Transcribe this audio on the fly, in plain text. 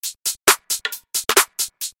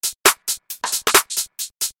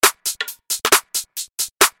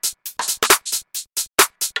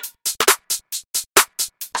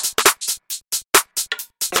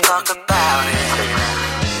talk about it.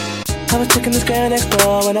 I was checking this girl next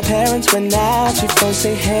door when her parents went out. She phone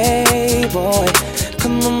say, hey boy,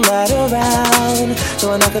 come on right around.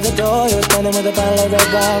 So I knock at the door, he was standing with a bottle of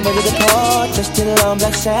red wine ready to pour, dressed in long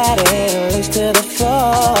black satin, lace to the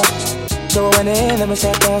floor. So I went in, then we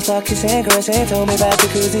sat down, started kissing, caressing, told me about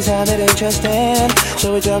jacuzzi, sounded interesting.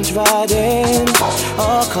 So we jumped right in,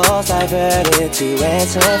 all calls diverted to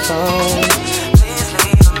answer phone. Please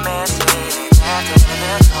leave a message after the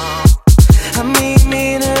tone. I mean,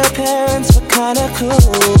 me and her parents were kinda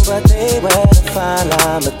cool, but they were the fine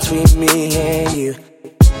line between me and you.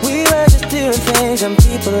 We were just doing things and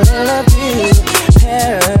people in love you.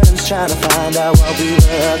 Parents trying to find out what we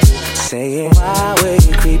were up to, saying, why were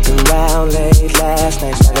you creeping round late last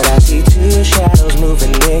night? Why did I see two shadows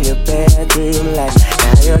moving in your bedroom light?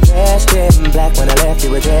 Now you're dressed in black, when I left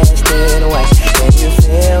you were dressed in white. Can you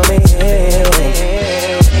feel me?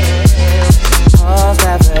 Calls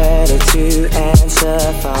diverted to answer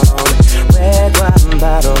phone. Red wine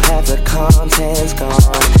bottle, half the contents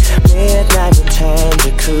gone. Midnight return,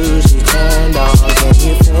 jacuzzi turned on. Can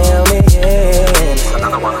you feel me? It's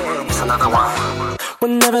another one, it's another one.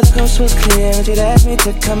 Whenever the coast was clear and she'd ask me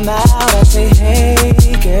to come out, I'd say, hey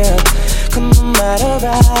girl, come on right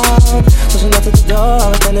around. So she knocked at the door, I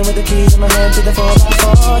was standing with the keys in my hand to the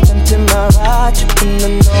 4x4, tempting my ride, tripping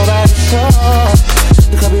and nobody saw.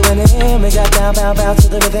 The club we went in, we got down, bounce to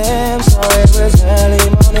the rhythm. So it was early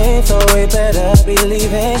morning, thought we better be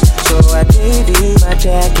leaving. So I gave you my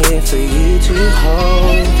jacket for you to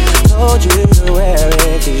hold. Told you to wear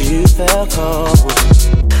it cause you felt cold.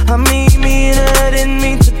 I mean, me and her didn't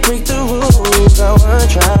mean to break the rules. I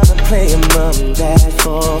weren't trying to play a mom and dad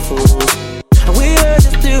for fools. We were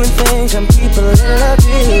just doing things and people in love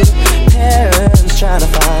you. Parents trying to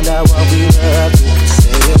find out what we were up to,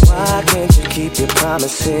 saying, why can't you keep your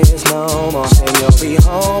promises no more? Saying you'll be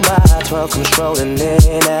home by 12, come strolling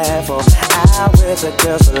in at 4. Out with the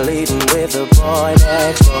girls but leaving with the boy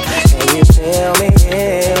next door. Can you feel me?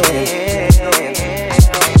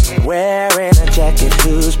 Wearing a jacket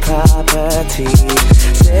whose property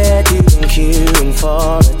said you've been queuing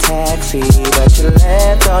for a taxi, but you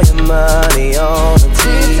left all your money on the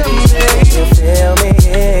TV. Can you feel me?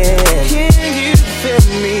 Can you feel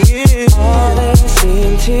me? All they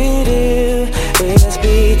seem to do is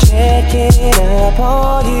be checking up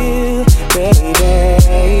on you, baby.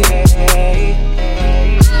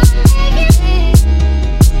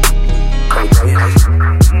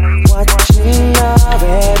 Watching our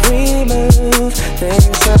every move,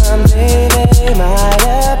 think someday they might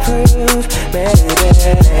approve, baby.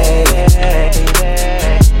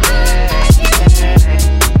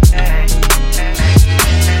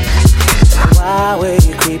 Why were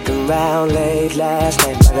you creeping round late last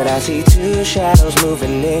night? Why did I see two shadows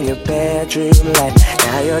moving in your bedroom light?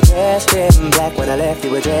 Now you're dressed in black, when I left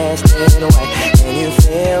you were dressed in white. Can you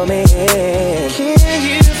feel me? Can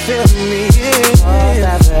you feel me? Calls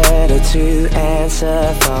diverted to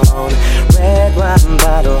answer phone. Red wine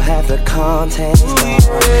bottle, half the contents gone.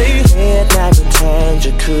 Midnight return,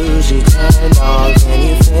 jacuzzi turned on.